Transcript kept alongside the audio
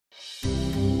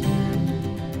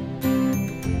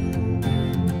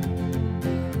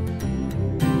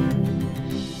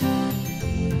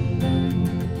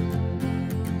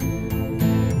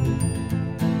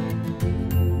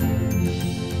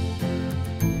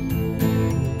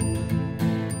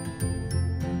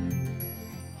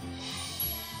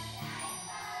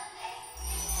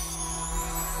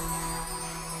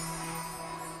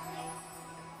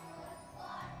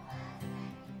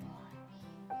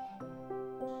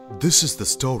This is the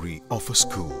story of a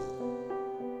school.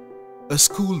 A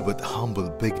school with humble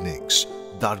beginnings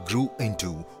that grew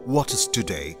into what is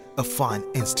today a fine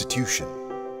institution,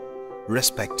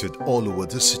 respected all over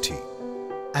the city.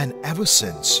 And ever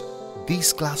since,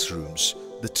 these classrooms,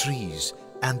 the trees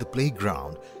and the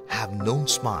playground have known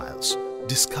smiles,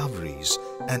 discoveries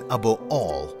and above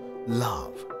all,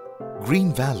 love.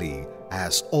 Green Valley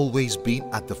has always been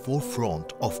at the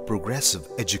forefront of progressive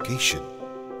education.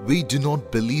 We do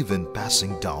not believe in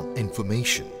passing down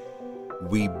information.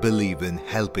 We believe in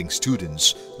helping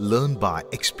students learn by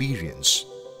experience.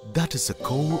 That is the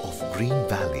core of Green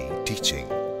Valley teaching.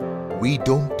 We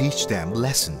don't teach them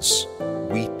lessons.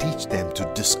 We teach them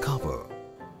to discover.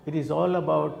 It is all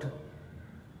about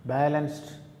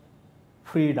balanced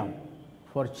freedom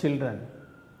for children,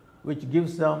 which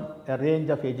gives them a range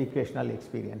of educational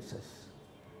experiences.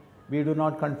 We do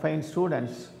not confine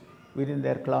students within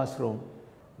their classroom.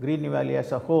 Green Valley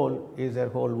as a whole is their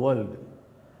whole world,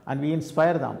 and we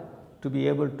inspire them to be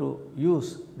able to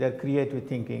use their creative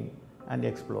thinking and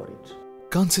explore it.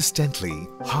 Consistently,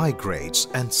 high grades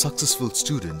and successful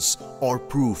students are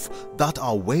proof that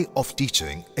our way of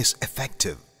teaching is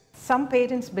effective. Some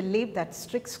parents believe that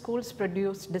strict schools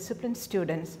produce disciplined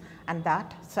students and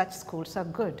that such schools are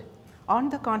good. On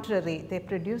the contrary, they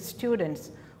produce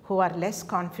students who are less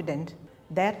confident,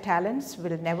 their talents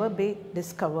will never be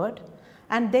discovered,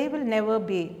 and they will never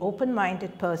be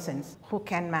open-minded persons who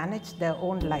can manage their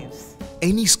own lives.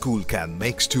 Any school can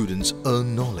make students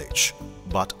earn knowledge,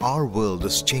 but our world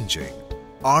is changing.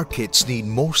 Our kids need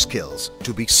more skills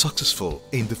to be successful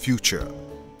in the future.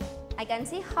 I can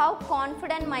see how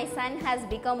confident my son has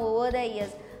become over the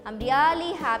years. I'm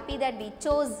really happy that we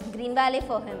chose Green Valley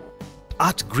for him.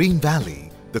 At Green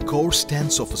Valley, the core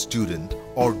strengths of a student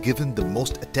are given the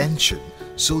most attention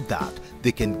so that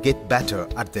they can get better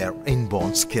at their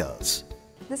inborn skills.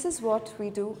 This is what we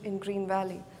do in Green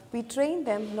Valley. We train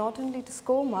them not only to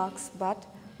score marks, but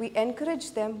we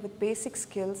encourage them with basic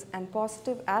skills and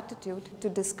positive attitude to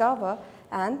discover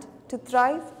and to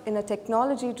thrive in a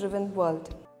technology-driven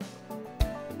world.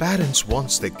 Parents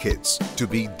want their kids to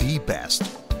be the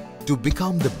best. To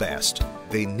become the best,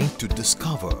 they need to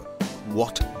discover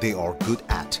what they are good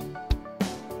at.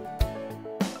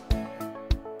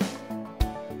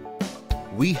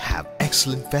 We have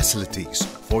excellent facilities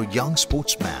for young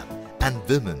sportsmen and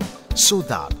women so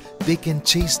that they can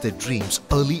chase their dreams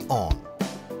early on.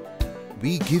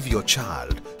 We give your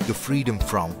child the freedom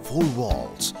from four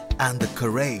walls and the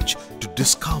courage to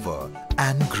discover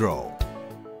and grow.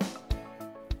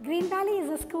 Green Valley is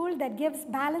a school that gives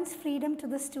balanced freedom to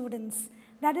the students.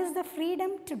 That is the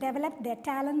freedom to develop their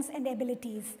talents and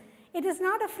abilities. It is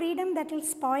not a freedom that will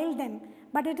spoil them,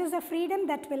 but it is a freedom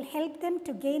that will help them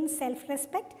to gain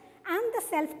self-respect and the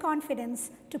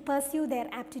self-confidence to pursue their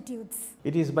aptitudes.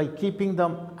 It is by keeping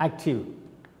them active,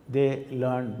 they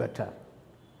learn better.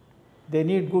 They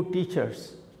need good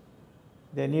teachers.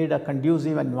 They need a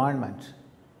conducive environment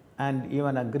and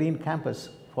even a green campus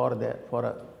for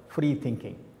a free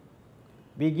thinking.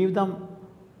 We give them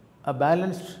a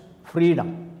balanced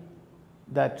freedom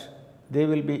that they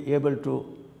will be able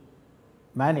to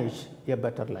manage a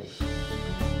better life.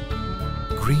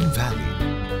 Green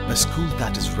Valley, a school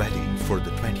that is ready for the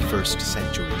 21st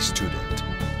century student.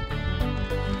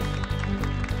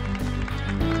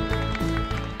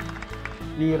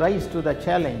 We rise to the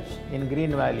challenge in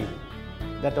Green Valley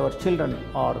that our children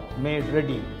are made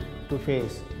ready to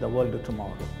face the world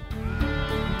tomorrow.